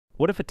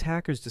What if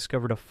attackers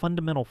discovered a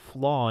fundamental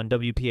flaw in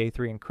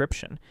WPA3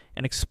 encryption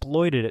and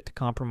exploited it to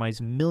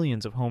compromise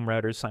millions of home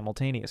routers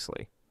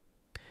simultaneously?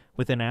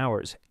 Within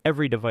hours,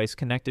 every device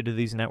connected to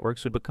these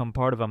networks would become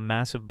part of a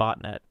massive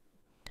botnet.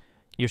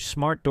 Your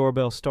smart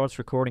doorbell starts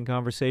recording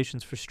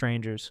conversations for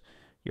strangers.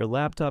 Your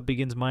laptop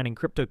begins mining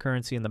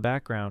cryptocurrency in the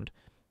background.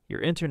 Your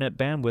internet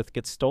bandwidth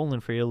gets stolen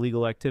for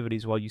illegal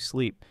activities while you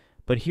sleep.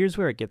 But here's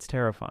where it gets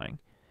terrifying.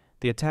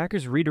 The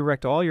attackers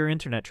redirect all your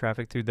internet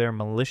traffic through their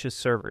malicious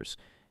servers.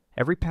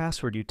 Every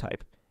password you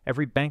type,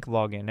 every bank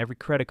login, every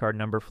credit card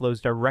number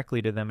flows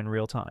directly to them in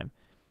real time.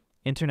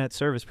 Internet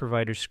service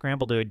providers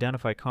scramble to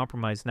identify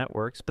compromised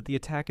networks, but the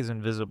attack is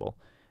invisible.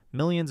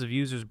 Millions of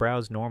users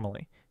browse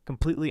normally,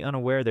 completely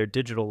unaware their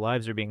digital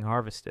lives are being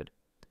harvested.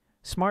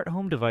 Smart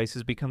home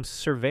devices become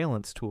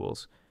surveillance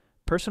tools.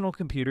 Personal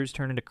computers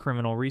turn into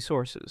criminal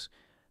resources.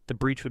 The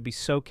breach would be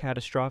so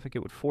catastrophic it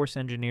would force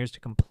engineers to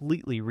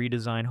completely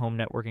redesign home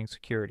networking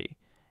security.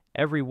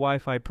 Every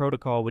Wi-Fi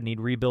protocol would need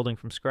rebuilding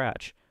from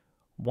scratch.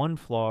 One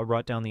flaw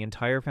brought down the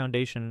entire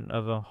foundation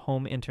of a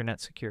home internet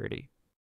security.